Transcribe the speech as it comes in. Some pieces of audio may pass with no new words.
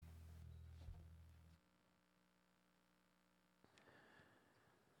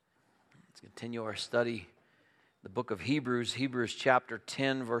Continue our study, the book of Hebrews, Hebrews chapter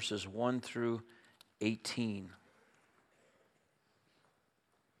 10, verses 1 through 18.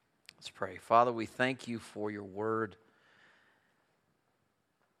 Let's pray. Father, we thank you for your word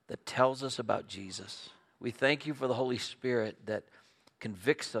that tells us about Jesus. We thank you for the Holy Spirit that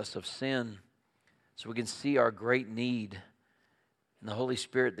convicts us of sin so we can see our great need, and the Holy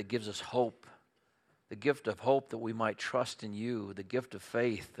Spirit that gives us hope. The gift of hope that we might trust in you, the gift of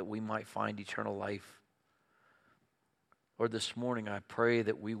faith that we might find eternal life. Lord, this morning I pray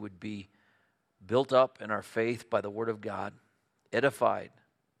that we would be built up in our faith by the Word of God, edified,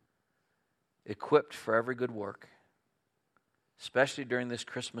 equipped for every good work, especially during this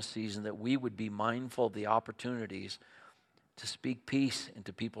Christmas season, that we would be mindful of the opportunities to speak peace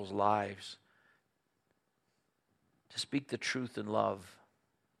into people's lives, to speak the truth in love.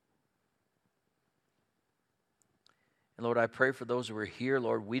 And Lord, I pray for those who are here,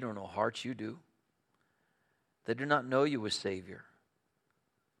 Lord, we don't know hearts, you do. They do not know you as Savior.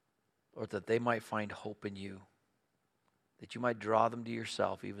 Lord, that they might find hope in you, that you might draw them to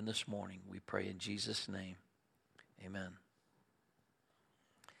yourself even this morning. We pray in Jesus' name. Amen.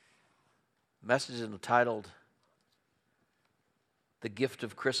 The message is entitled, The Gift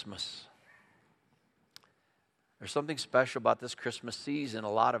of Christmas. There's something special about this Christmas season. A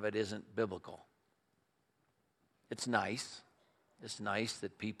lot of it isn't biblical. It's nice. It's nice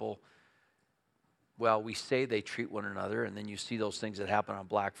that people, well, we say they treat one another, and then you see those things that happen on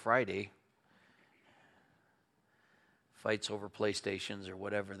Black Friday. Fights over PlayStations or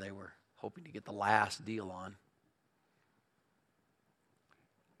whatever they were hoping to get the last deal on.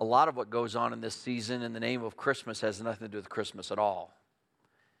 A lot of what goes on in this season in the name of Christmas has nothing to do with Christmas at all.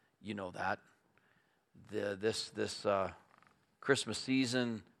 You know that. This Christmas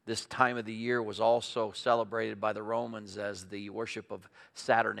season, this time of the year was also celebrated by the Romans as the worship of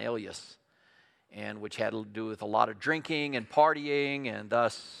Saturnalius, and which had to do with a lot of drinking and partying, and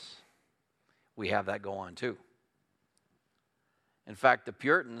thus we have that go on too. In fact, the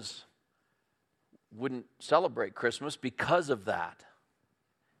Puritans wouldn't celebrate Christmas because of that.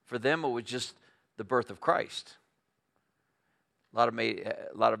 For them, it was just the birth of Christ. A lot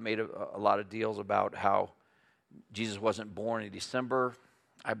of deals about how Jesus wasn't born in December.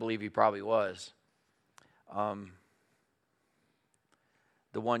 I believe he probably was. The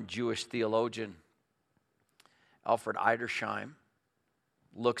one Jewish theologian, Alfred Edersheim,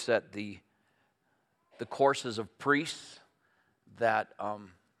 looks at the courses of priests that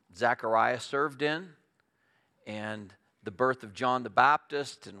Zechariah served in, and the birth of John the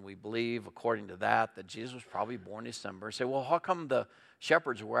Baptist, and we believe, according to that Jesus was probably born in December. Say, well, how come the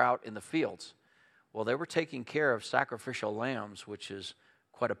shepherds were out in the fields? Well, they were taking care of sacrificial lambs, which is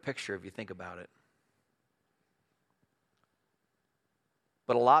quite a picture if you think about it.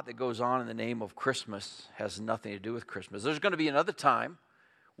 But a lot that goes on in the name of Christmas has nothing to do with Christmas. There's going to be another time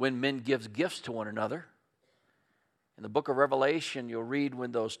when men give gifts to one another. In the book of Revelation, you'll read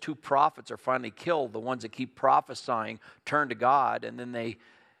when those two prophets are finally killed, the ones that keep prophesying turn to God, and then they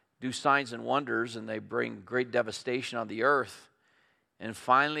do signs and wonders, and they bring great devastation on the earth. And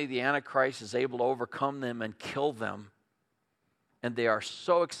finally, the Antichrist is able to overcome them and kill them. And they are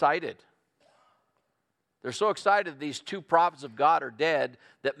so excited. They're so excited these two prophets of God are dead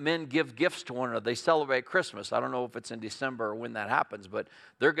that men give gifts to one another. They celebrate Christmas. I don't know if it's in December or when that happens, but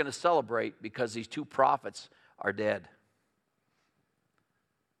they're going to celebrate because these two prophets are dead.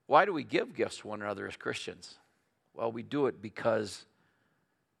 Why do we give gifts to one another as Christians? Well, we do it because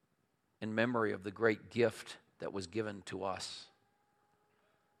in memory of the great gift that was given to us.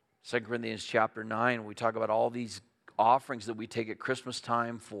 2 Corinthians chapter 9, we talk about all these offerings that we take at Christmas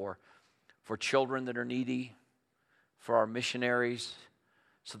time for children that are needy, for our missionaries,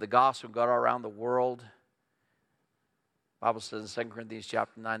 so the gospel got around the world. The Bible says in 2 Corinthians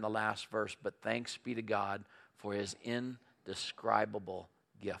chapter 9, the last verse, but thanks be to God for his indescribable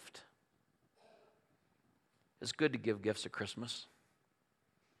gift. It's good to give gifts at Christmas,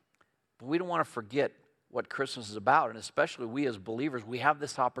 but we don't want to forget what Christmas is about, and especially we as believers, we have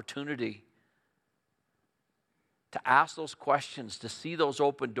this opportunity to ask those questions, to see those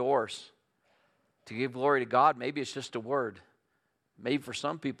open doors, to give glory to God. Maybe it's just a word. Maybe for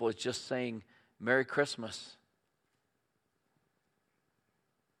some people it's just saying Merry Christmas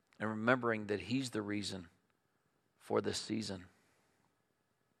and remembering that he's the reason for this season.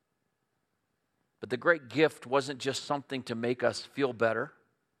 But the great gift wasn't just something to make us feel better.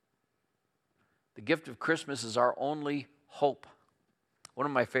 The gift of Christmas is our only hope. One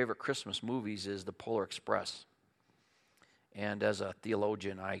of my favorite Christmas movies is The Polar Express. And as a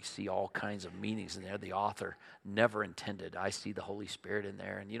theologian, I see all kinds of meanings in there. The author never intended. I see the Holy Spirit in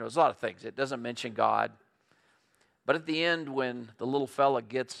there. And, there's a lot of things. It doesn't mention God. But at the end, when the little fella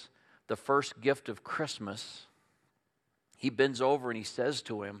gets the first gift of Christmas, he bends over and he says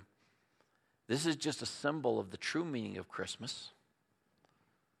to him, this is just a symbol of the true meaning of Christmas,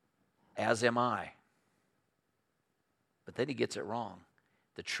 as am I. But then he gets it wrong.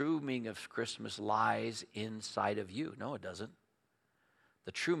 The true meaning of Christmas lies inside of you. No, it doesn't.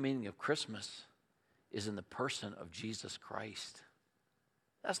 The true meaning of Christmas is in the person of Jesus Christ.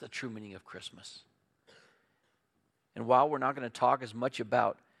 That's the true meaning of Christmas. And while we're not going to talk as much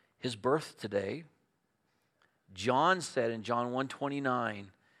about his birth today, John said in John 1:29,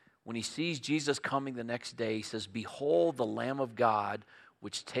 when he sees Jesus coming the next day, he says, behold the Lamb of God,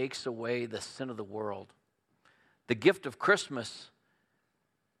 which takes away the sin of the world. The gift of Christmas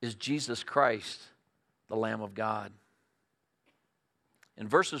is Jesus Christ, the Lamb of God. In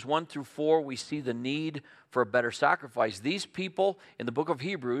verses 1 through 4, we see the need for a better sacrifice. These people in the book of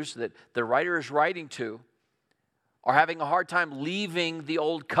Hebrews that the writer is writing to are having a hard time leaving the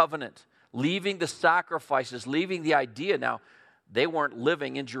old covenant, leaving the sacrifices, leaving the idea. Now, they weren't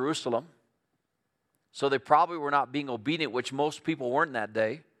living in Jerusalem, so they probably were not being obedient, which most people weren't in that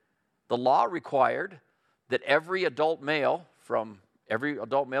day. The law required that every adult male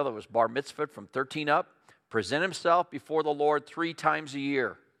that was bar mitzvahed from 13 up, present himself before the Lord 3 times a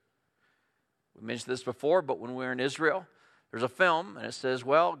year. We mentioned this before, but when we were in Israel, there's a film, and it says,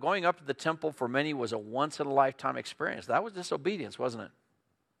 well, going up to the temple for many was a once-in-a-lifetime experience. That was disobedience, wasn't it?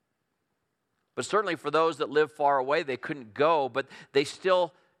 But certainly for those that live far away, they couldn't go, but they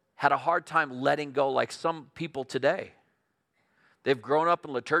still had a hard time letting go like some people today. They've grown up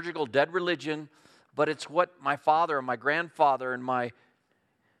in liturgical, dead religion, but it's what my father and my grandfather and my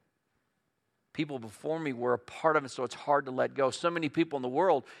people before me were a part of it, so it's hard to let go. So many people in the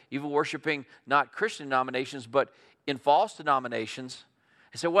world, even worshiping not Christian denominations, but in false denominations,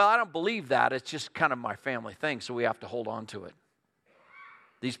 they say, well, I don't believe that. It's just kind of my family thing, so we have to hold on to it.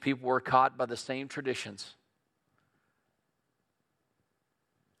 These people were caught by the same traditions.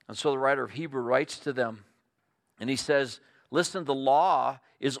 And so the writer of Hebrew writes to them, and he says, listen, the law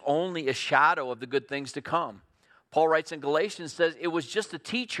is only a shadow of the good things to come. Paul writes in Galatians, says, it was just a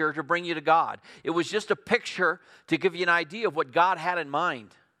teacher to bring you to God. It was just a picture to give you an idea of what God had in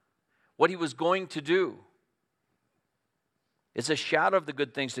mind, what he was going to do. It's a shadow of the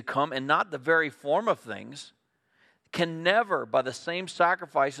good things to come and not the very form of things. Can never, by the same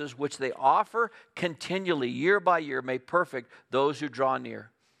sacrifices which they offer continually, year by year, make perfect those who draw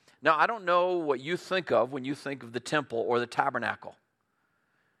near. Now, I don't know what you think of when you think of the temple or the tabernacle.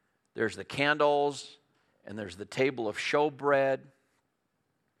 There's the candles, and there's the table of showbread,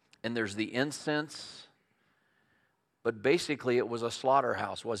 and there's the incense. But basically, it was a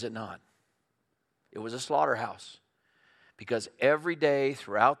slaughterhouse, was it not? It was a slaughterhouse. Because every day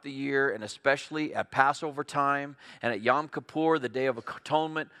throughout the year, and especially at Passover time and at Yom Kippur, the Day of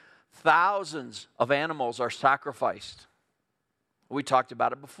Atonement, thousands of animals are sacrificed. We talked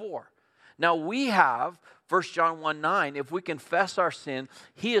about it before. Now we have 1 John 1:9, if we confess our sin,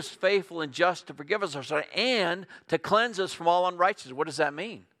 he is faithful and just to forgive us our sin and to cleanse us from all unrighteousness. What does that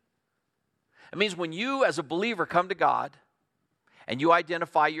mean? It means when you as a believer come to God and you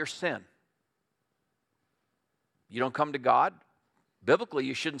identify your sin, you don't come to God. Biblically,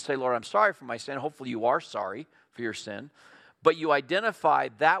 you shouldn't say, Lord, I'm sorry for my sin. Hopefully you are sorry for your sin. But you identify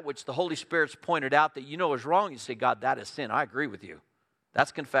that which the Holy Spirit's pointed out that you know is wrong. You say, God, that is sin. I agree with you.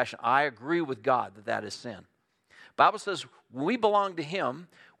 That's confession. I agree with God that that is sin. The Bible says when we belong to him,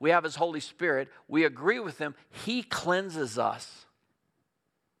 we have his Holy Spirit. We agree with him. He cleanses us.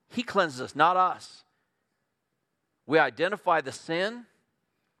 He cleanses us, not us. We identify the sin,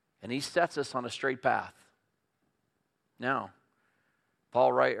 and he sets us on a straight path. Now,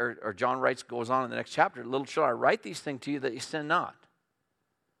 John writes, goes on in the next chapter, little children, I write these things to you that you sin not.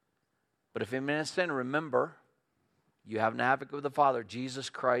 But if any man sin, remember, you have an advocate with the Father,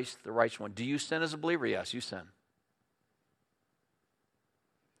 Jesus Christ, the righteous one. Do you sin as a believer? Yes, you sin.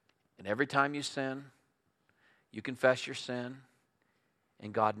 And every time you sin, you confess your sin,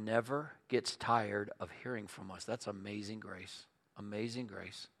 and God never gets tired of hearing from us. That's amazing grace. Amazing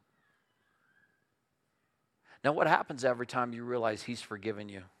grace. Now, what happens every time you realize he's forgiven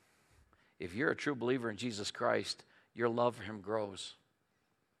you? If you're a true believer in Jesus Christ, your love for him grows.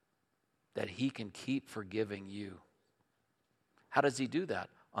 That he can keep forgiving you. How does he do that?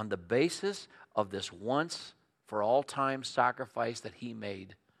 On the basis of this once for all time sacrifice that he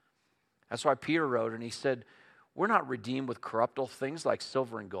made. That's why Peter wrote, and he said, we're not redeemed with corruptible things like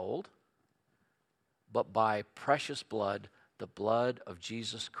silver and gold, but by precious blood, The blood of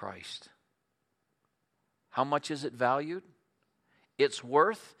Jesus Christ. How much is it valued? Its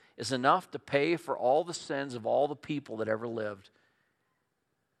worth is enough to pay for all the sins of all the people that ever lived.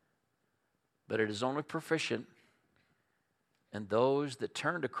 But it is only proficient in those that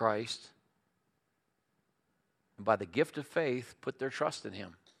turn to Christ and by the gift of faith put their trust in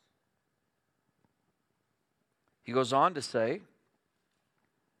Him. He goes on to say,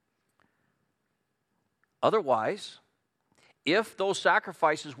 otherwise, if those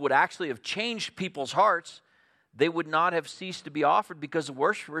sacrifices would actually have changed people's hearts, they would not have ceased to be offered because the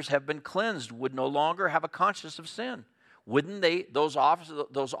worshipers have been cleansed, would no longer have a conscience of sin. Wouldn't those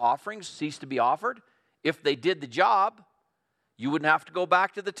offerings cease to be offered? If they did the job, you wouldn't have to go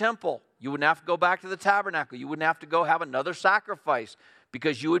back to the temple. You wouldn't have to go back to the tabernacle. You wouldn't have to go have another sacrifice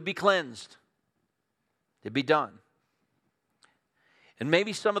because you would be cleansed. It'd be done. And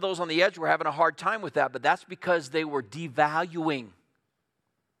maybe some of those on the edge were having a hard time with that, but that's because they were devaluing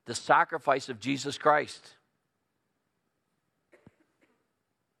the sacrifice of Jesus Christ.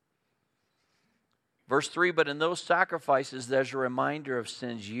 Verse 3, but in those sacrifices there's a reminder of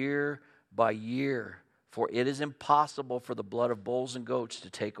sins year by year, for it is impossible for the blood of bulls and goats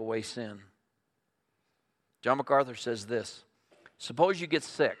to take away sin. John MacArthur says this, suppose you get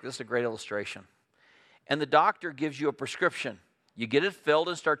sick, this is a great illustration, and the doctor gives you a prescription. You get it filled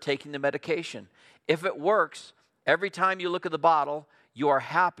and start taking the medication. If it works, every time you look at the bottle, you are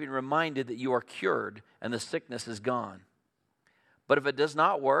happy and reminded that you are cured and the sickness is gone. But if it does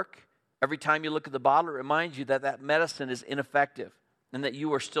not work, every time you look at the bottle, it reminds you that that medicine is ineffective and that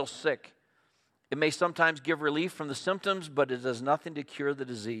you are still sick. It may sometimes give relief from the symptoms, but it does nothing to cure the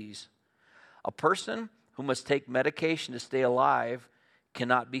disease. A person who must take medication to stay alive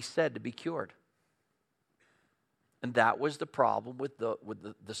cannot be said to be cured. And that was the problem with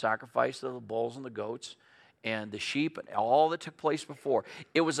the sacrifice of the bulls and the goats and the sheep and all that took place before.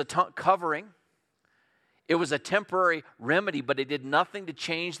 It was a covering. It was a temporary remedy, but it did nothing to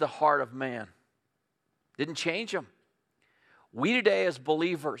change the heart of man. Didn't change him. We today as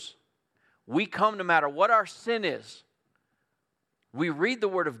believers, we come no matter what our sin is. We read the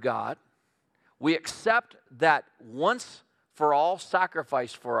Word of God. We accept that once for all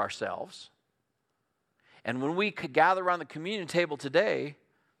sacrifice for ourselves. And when we gather around the communion table today,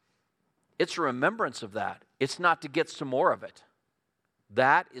 it's a remembrance of that. It's not to get some more of it.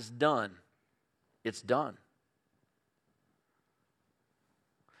 That is done. It's done.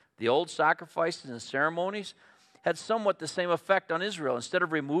 The old sacrifices and ceremonies had somewhat the same effect on Israel. Instead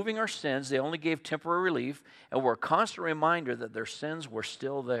of removing our sins, they only gave temporary relief and were a constant reminder that their sins were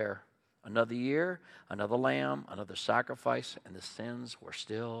still there. Another year, another lamb, another sacrifice, and the sins were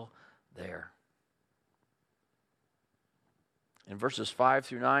still there. In verses 5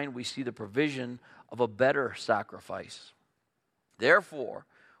 through 9, we see the provision of a better sacrifice. Therefore,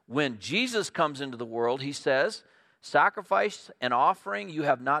 when Jesus comes into the world, he says, sacrifice and offering you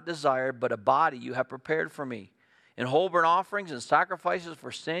have not desired, but a body you have prepared for me. In whole burnt offerings and sacrifices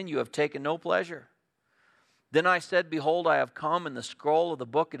for sin you have taken no pleasure. Then I said, behold, I have come. In the scroll of the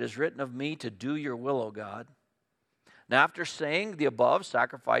book it is written of me to do your will, O God. Now after saying the above,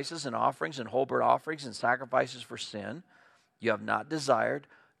 sacrifices and offerings and whole burnt offerings and sacrifices for sin, you have not desired,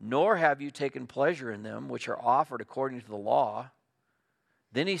 nor have you taken pleasure in them, which are offered according to the law.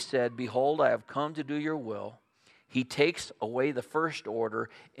 Then he said, behold, I have come to do your will. He takes away the first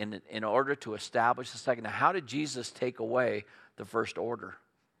order in order to establish the second. Now, how did Jesus take away the first order?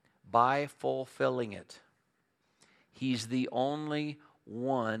 By fulfilling it. He's the only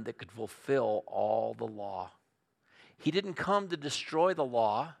one that could fulfill all the law. He didn't come to destroy the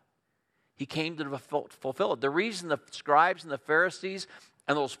law. He came to fulfill it. The reason the scribes and the Pharisees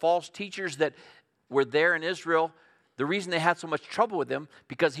and those false teachers that were there in Israel, the reason they had so much trouble with him,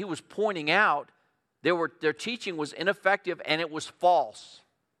 because he was pointing out their teaching was ineffective and it was false.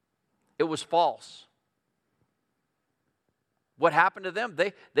 It was false. What happened to them?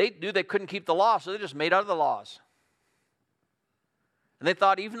 They knew they couldn't keep the law, so they just made other laws. And they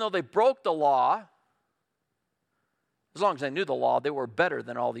thought even though they broke the law, as long as they knew the law, they were better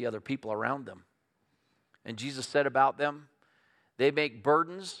than all the other people around them. And Jesus said about them, they make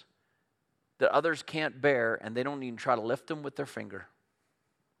burdens that others can't bear, and they don't even try to lift them with their finger.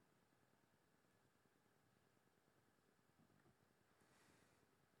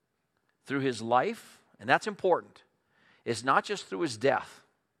 Through his life, and that's important, it's not just through his death.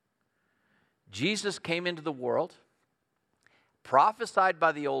 Jesus came into the world, prophesied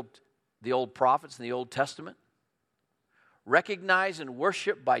by the old prophets in the Old Testament, recognized and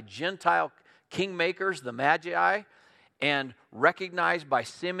worshiped by Gentile kingmakers, the Magi, and recognized by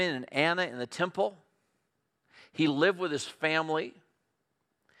Simeon and Anna in the temple. He lived with his family.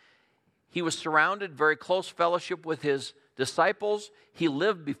 He was surrounded, very close fellowship with his disciples. He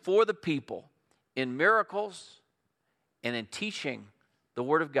lived before the people in miracles and in teaching the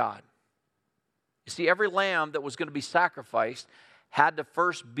Word of God. You see, every lamb that was going to be sacrificed had to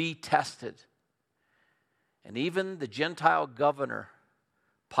first be tested. And even the Gentile governor,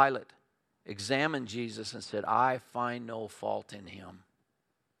 Pilate, examined Jesus and said, I find no fault in him.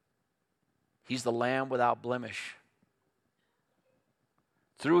 He's the lamb without blemish.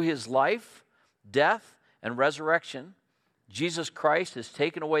 Through his life, death, and resurrection, Jesus Christ has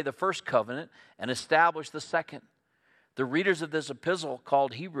taken away the first covenant and established the second. The readers of this epistle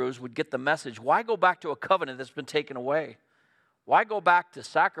called Hebrews would get the message. Why go back to a covenant that's been taken away? Why go back to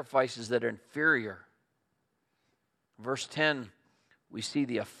sacrifices that are inferior? Verse 10, we see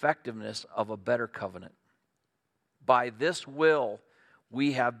the effectiveness of a better covenant. By this will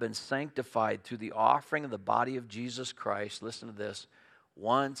we have been sanctified through the offering of the body of Jesus Christ. Listen to this.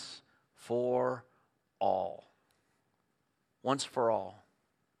 Once for all. Once for all.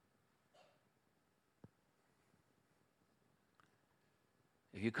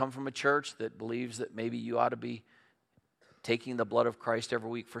 If you come from a church that believes that maybe you ought to be taking the blood of Christ every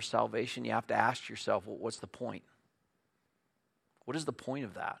week for salvation, you have to ask yourself, well, what's the point? What is the point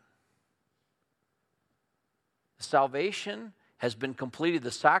of that? Salvation has been completed. The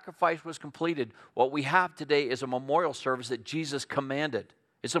sacrifice was completed. What we have today is a memorial service that Jesus commanded.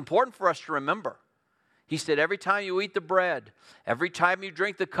 It's important for us to remember. He said, every time you eat the bread, every time you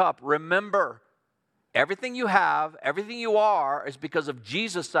drink the cup, remember, everything you have, everything you are is because of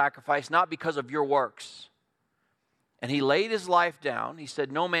Jesus' sacrifice, not because of your works. And he laid his life down. He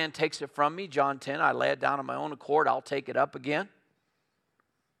said, no man takes it from me. John 10, I lay it down on my own accord. I'll take it up again.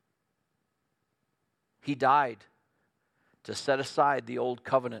 He died to set aside the old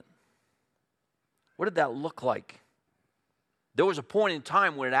covenant. What did that look like? There was a point in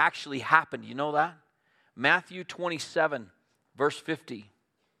time when it actually happened. You know that? Matthew 27, verse 50.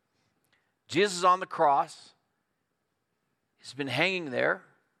 Jesus is on the cross. He's been hanging there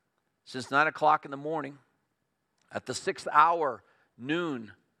since 9 o'clock in the morning. At the 6th hour,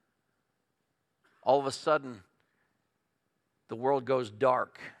 noon, all of a sudden, the world goes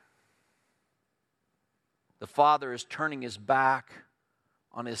dark. The Father is turning his back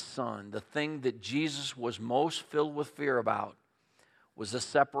on his Son. The thing that Jesus was most filled with fear about was the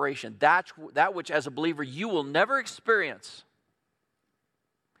separation. That which, as a believer, you will never experience.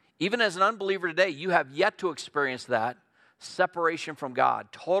 Even as an unbeliever today, you have yet to experience that separation from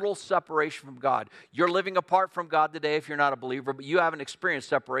God, total separation from God. You're living apart from God today if you're not a believer, but you haven't experienced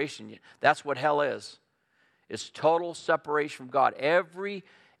separation yet. That's what hell is. It's total separation from God. Every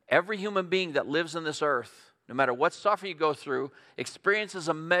human being that lives on this earth, no matter what suffering you go through, experiences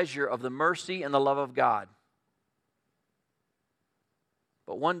a measure of the mercy and the love of God.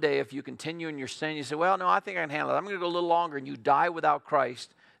 But one day, if you continue in your sin, you say, well, no, I think I can handle it. I'm going to go a little longer, and you die without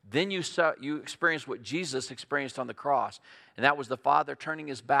Christ. Then you experience what Jesus experienced on the cross. And that was the Father turning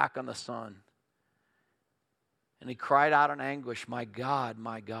his back on the Son. And he cried out in anguish, my God,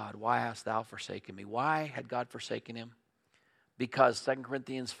 why hast thou forsaken me? Why had God forsaken him? Because 2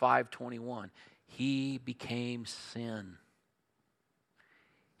 Corinthians 5:21, he became sin.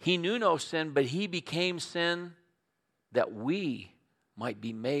 He knew no sin, but he became sin that we might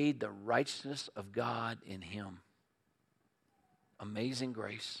be made the righteousness of God in him. Amazing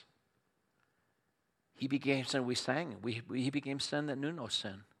grace. He became sin. We sang. He became sin that knew no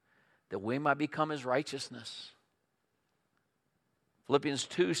sin, that we might become his righteousness. Philippians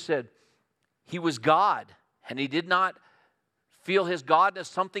 2 said, he was God, and he did not feel his godness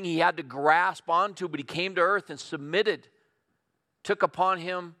something he had to grasp onto, but he came to earth and submitted, took upon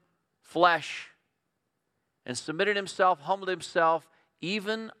him flesh, and submitted himself, humbled himself,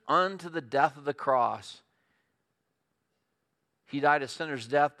 even unto the death of the cross. He died a sinner's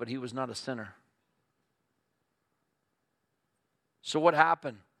death, but he was not a sinner. So what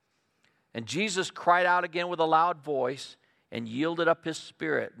happened? And Jesus cried out again with a loud voice and yielded up his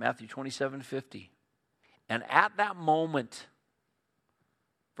spirit, Matthew 27:50. And at that moment,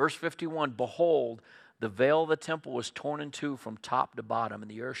 verse 51, behold, the veil of the temple was torn in two from top to bottom,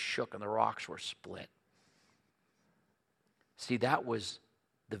 and the earth shook and the rocks were split. See, that was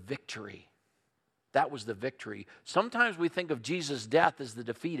the victory. That was the victory. Sometimes we think of Jesus' death as the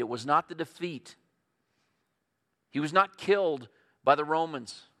defeat. It was not the defeat. He was not killed by the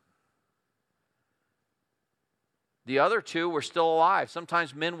Romans. The other two were still alive.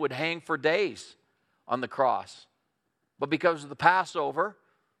 Sometimes men would hang for days on the cross. But because of the Passover,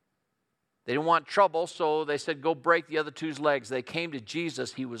 They didn't want trouble, so they said, go break the other two's legs. They came to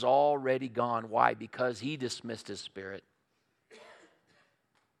Jesus. He was already gone. Why? Because he dismissed his spirit.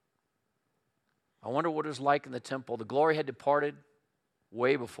 I wonder what it was like in the temple. The glory had departed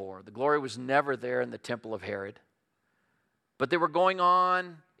way before. The glory was never there in the temple of Herod. But they were going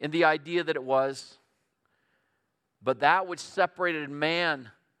on in the idea that it was. But that which separated man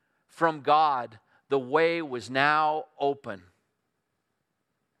from God, the way was now open.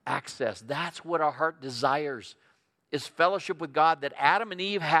 Access. That's what our heart desires, is fellowship with God that Adam and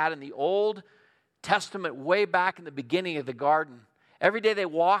Eve had in the Old Testament way back in the beginning of the garden. Every day they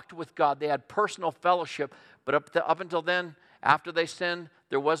walked with God. They had personal fellowship. But up until then, after they sinned,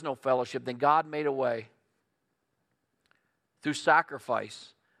 there was no fellowship. Then God made a way through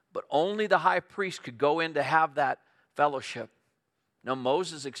sacrifice. But only the high priest could go in to have that fellowship. Now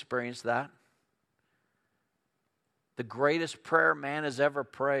Moses experienced that. The greatest prayer man has ever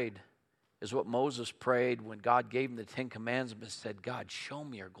prayed is what Moses prayed when God gave him the 10 Commandments and said, God, show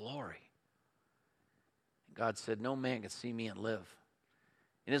me your glory. And God said, no man can see me and live.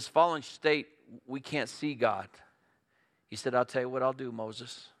 In his fallen state, we can't see God. He said, I'll tell you what I'll do,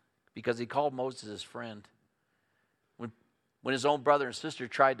 Moses, because he called Moses his friend. When his own brother and sister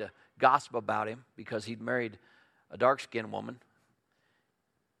tried to gossip about him because he'd married a dark-skinned woman,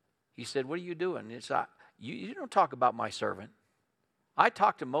 he said, what are you doing? It's, you don't talk about my servant. I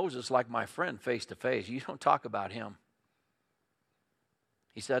talk to Moses like my friend face to face. You don't talk about him.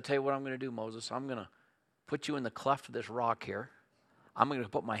 He said, I'll tell you what I'm going to do, Moses. I'm going to put you in the cleft of this rock here. I'm going to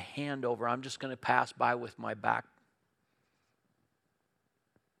put my hand over. I'm just going to pass by with my back.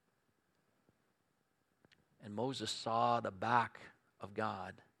 And Moses saw the back of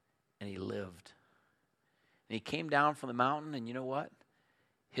God, and he lived. And he came down from the mountain, and you know what?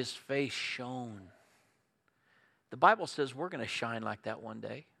 His face shone. The Bible says we're going to shine like that one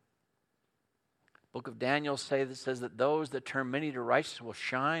day. Book of Daniel says that those that turn many to righteousness will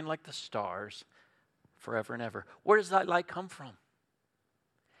shine like the stars forever and ever. Where does that light come from?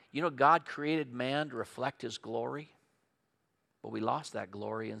 You know, God created man to reflect his glory, but we lost that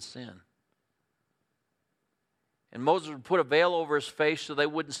glory in sin. And Moses would put a veil over his face so they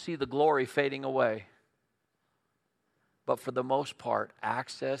wouldn't see the glory fading away. But for the most part,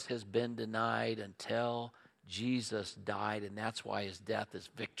 access has been denied until Jesus died, and that's why his death is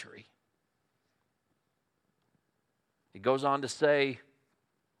victory. It goes on to say,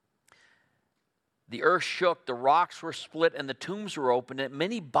 the earth shook, the rocks were split, and the tombs were opened, and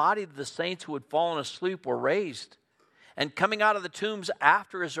many bodies of the saints who had fallen asleep were raised. And coming out of the tombs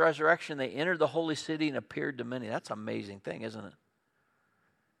after his resurrection, they entered the holy city and appeared to many. That's an amazing thing, isn't it?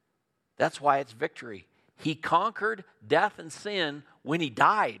 That's why it's victory. He conquered death and sin when he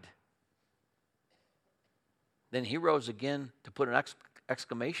died. Then he rose again to put an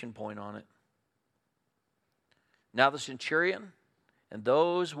exclamation point on it. Now the centurion and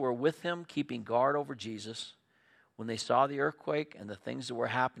those who were with him keeping guard over Jesus, when they saw the earthquake and the things that were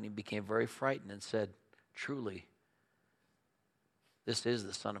happening, became very frightened and said, truly, this is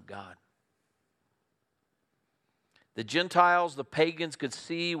the Son of God. The Gentiles, the pagans, could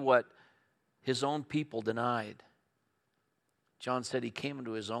see what his own people denied. John said he came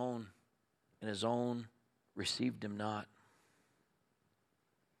into his own, and his own received him not.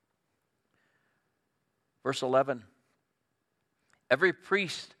 Verse 11. Every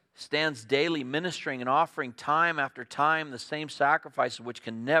priest stands daily ministering and offering time after time the same sacrifices which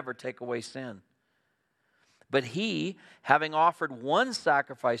can never take away sin. But he, having offered one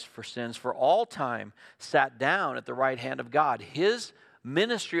sacrifice for sins for all time, sat down at the right hand of God. His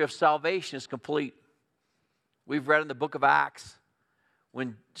ministry of salvation is complete. We've read in the book of Acts,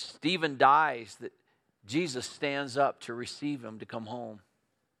 when Stephen dies, that Jesus stands up to receive him to come home.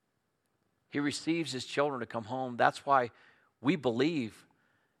 He receives his children to come home. That's why we believe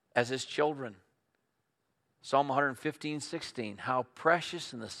as his children. Psalm 115:16, how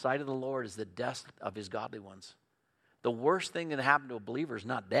precious in the sight of the Lord is the death of his godly ones. The worst thing that can happen to a believer is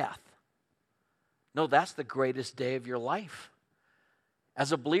not death. No, that's the greatest day of your life.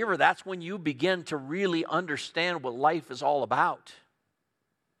 As a believer, that's when you begin to really understand what life is all about.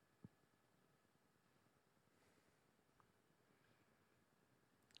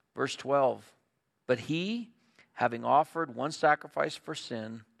 Verse 12, but he, having offered one sacrifice for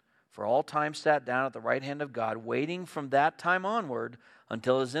sin, for all time sat down at the right hand of God, waiting from that time onward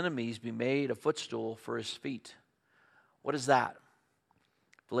until his enemies be made a footstool for his feet. What is that?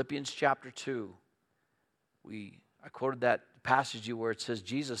 Philippians chapter 2. I quoted that passage where it says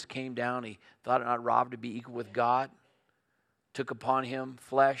Jesus came down, he thought it not robbery to be equal with God, took upon him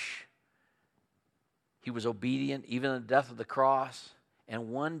flesh. He was obedient, even in the death of the cross. And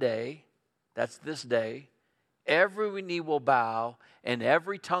one day, that's this day, every knee will bow and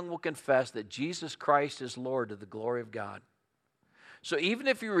every tongue will confess that Jesus Christ is Lord to the glory of God. So even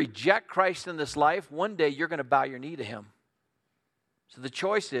if you reject Christ in this life, one day you're going to bow your knee to Him. So the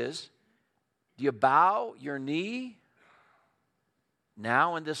choice is, do you bow your knee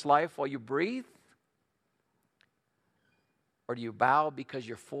now in this life while you breathe? Or do you bow because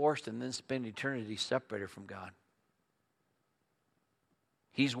you're forced and then spend eternity separated from God?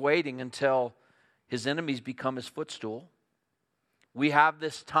 He's waiting until His enemies become His footstool. We have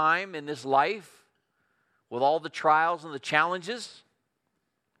this time in this life with all the trials and the challenges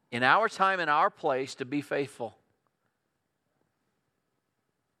in our time and our place to be faithful.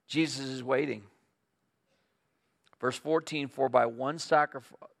 Jesus is waiting. Verse 14, for by one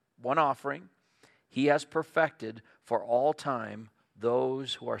offering He has perfected for all time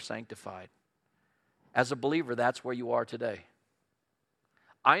those who are sanctified. As a believer, that's where you are today.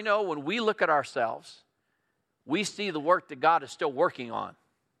 I know when we look at ourselves, we see the work that God is still working on.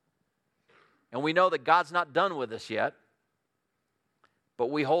 And we know that God's not done with us yet. But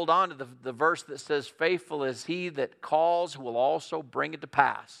we hold on to the verse that says, faithful is He that calls, who will also bring it to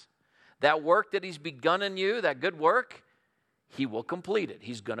pass. That work that He's begun in you, that good work, He will complete it.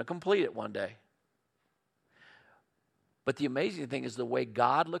 He's going to complete it one day. But the amazing thing is the way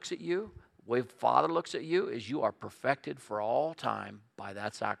God looks at you, the way Father looks at you, is you are perfected for all time by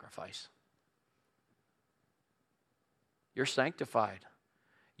that sacrifice. You're sanctified.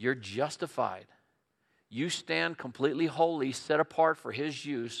 You're justified. You stand completely holy, set apart for His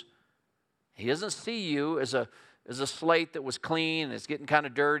use. He doesn't see you as a slate that was clean and it's getting kind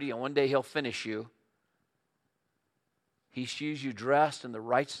of dirty and one day He'll finish you. He sees you dressed in the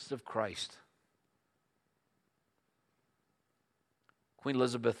righteousness of Christ. Queen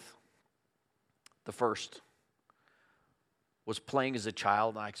Elizabeth I was playing as a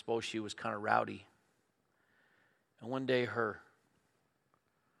child, and I suppose she was kind of rowdy. And one day her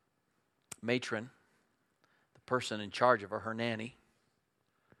matron, the person in charge of her, her nanny,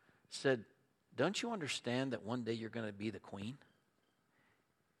 said, don't you understand that one day you're going to be the queen?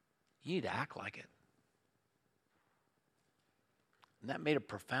 You need to act like it. And that made a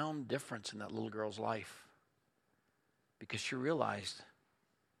profound difference in that little girl's life, because she realized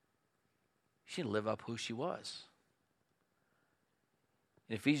she didn't live up who she was.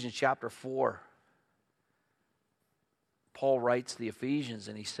 In Ephesians chapter 4, Paul writes the Ephesians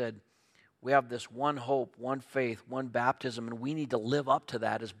and he said, we have this one hope, one faith, one baptism, and we need to live up to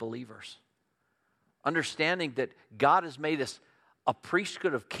that as believers. Understanding that God has made us a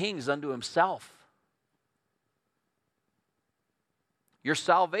priesthood of kings unto Himself. Your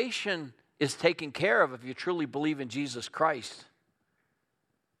salvation is taken care of if you truly believe in Jesus Christ.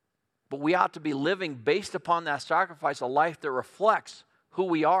 But we ought to be living based upon that sacrifice, a life that reflects who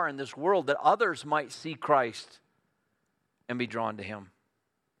we are in this world, that others might see Christ and be drawn to Him.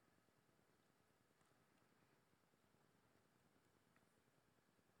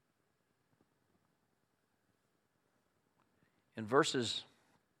 In verses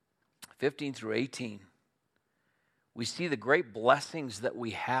 15 through 18, we see the great blessings that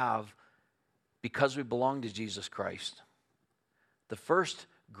we have because we belong to Jesus Christ. The first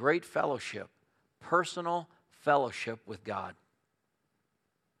great fellowship, personal fellowship with God.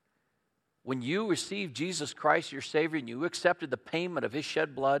 When you received Jesus Christ, your Savior, and you accepted the payment of His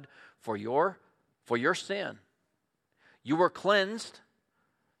shed blood for your sin, you were cleansed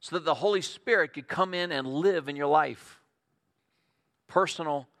so that the Holy Spirit could come in and live in your life.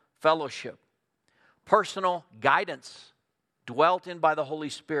 Personal fellowship, personal guidance dwelt in by the Holy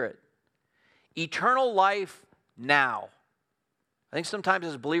Spirit. Eternal life now. I think sometimes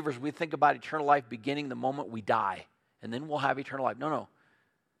as believers we think about eternal life beginning the moment we die, and then we'll have eternal life. No.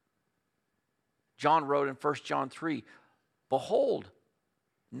 John wrote in 1 John 3, behold,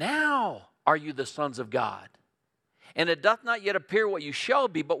 now are you the sons of God. And it doth not yet appear what you shall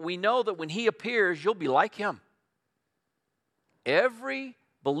be, but we know that when He appears, you'll be like Him. Every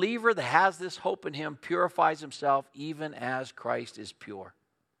believer that has this hope in Him purifies himself even as Christ is pure.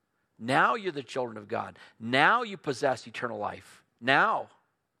 Now you're the children of God. Now you possess eternal life. Now.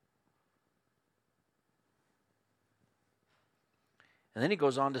 And then he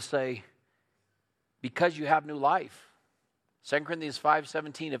goes on to say, because you have new life. 2 Corinthians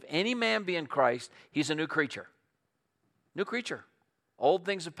 5:17, if any man be in Christ, he's a new creature. New creature. Old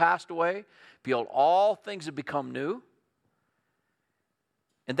things have passed away. Behold, all things have become new.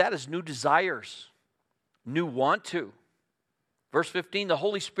 And that is new desires, new want to. Verse 15, the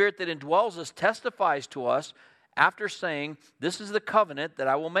Holy Spirit that indwells us testifies to us after saying, this is the covenant that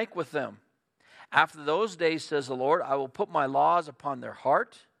I will make with them. After those days, says the Lord, I will put my laws upon their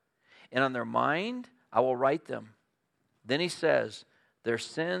heart, and on their mind I will write them. Then he says, their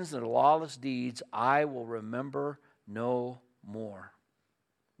sins and their lawless deeds I will remember no more.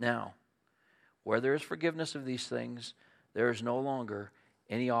 Now, where there is forgiveness of these things, there is no longer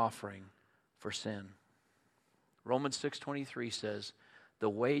any offering for sin. Romans 6:23 says, the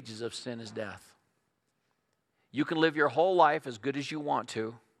wages of sin is death. You can live your whole life as good as you want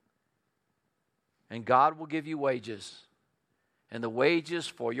to, and God will give you wages. And the wages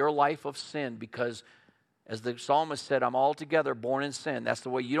for your life of sin, because as the psalmist said, I'm altogether born in sin. That's the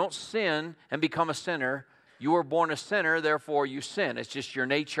way. You don't sin and become a sinner. You were born a sinner, therefore you sin. It's just your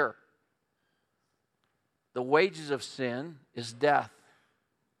nature. The wages of sin is death.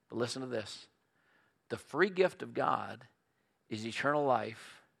 But listen to this. The free gift of God is eternal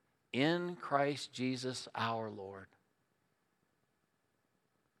life in Christ Jesus our Lord.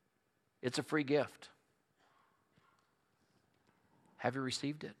 It's a free gift. Have you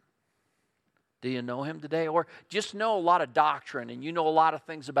received it? Do you know him today? Or just know a lot of doctrine and you know a lot of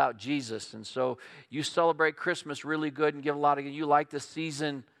things about Jesus, and so you celebrate Christmas really good and give a lot of, you like this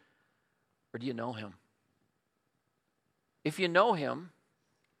season, or do you know him? If you know him,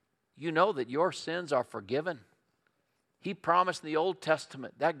 you know that your sins are forgiven. He promised in the Old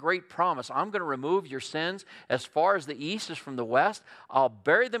Testament, that great promise, I'm going to remove your sins as far as the east is from the west. I'll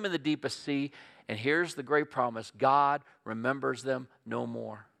bury them in the deepest sea. And here's the great promise, God remembers them no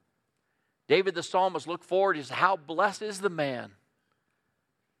more. David the psalmist looked forward. He said, how blessed is the man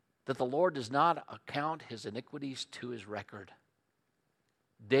that the Lord does not account his iniquities to his record.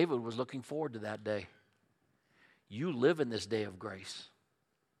 David was looking forward to that day. You live in this day of grace.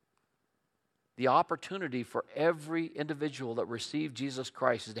 The opportunity for every individual that received Jesus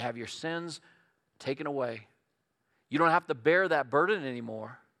Christ is to have your sins taken away. You don't have to bear that burden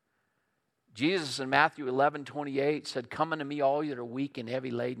anymore. Jesus in Matthew 11:28 said, come unto me all you that are weak and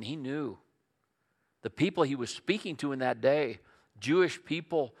heavy laden. He knew the people he was speaking to in that day, Jewish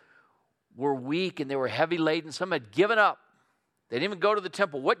people, were weak and they were heavy laden. Some had given up. They didn't even go to the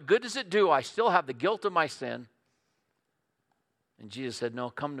temple. What good does it do? I still have the guilt of my sin. And Jesus said, no,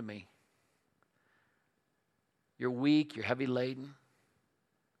 come to me. You're weak, you're heavy laden.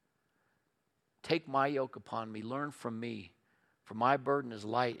 Take my yoke upon me, learn from me. For my burden is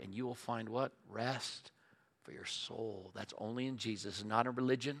light, and you will find what? Rest for your soul. That's only in Jesus. It's not in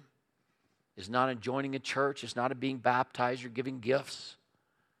religion. It's not in joining a church. It's not in being baptized or giving gifts.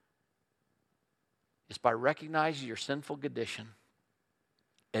 It's by recognizing your sinful condition,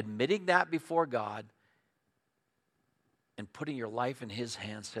 admitting that before God, and putting your life in his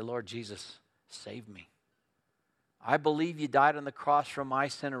hands. Say, Lord Jesus, save me. I believe you died on the cross for my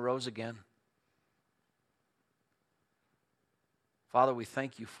sin and rose again. Father, we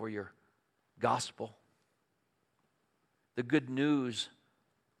thank you for your gospel, the good news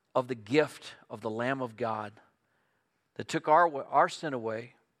of the gift of the Lamb of God that took our sin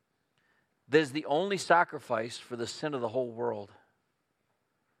away, that is the only sacrifice for the sin of the whole world.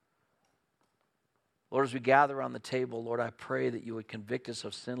 Lord, as we gather around the table, Lord, I pray that you would convict us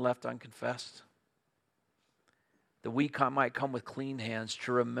of sin left unconfessed, that we might come with clean hands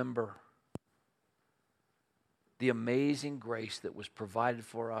to remember the amazing grace that was provided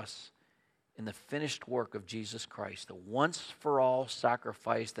for us in the finished work of Jesus Christ, the once-for-all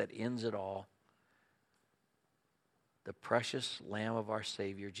sacrifice that ends it all, the precious Lamb of our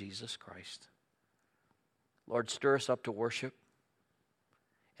Savior, Jesus Christ. Lord, stir us up to worship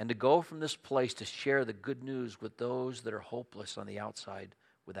and to go from this place to share the good news with those that are hopeless on the outside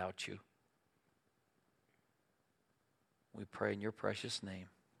without you. We pray in your precious name.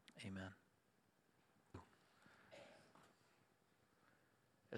 Amen.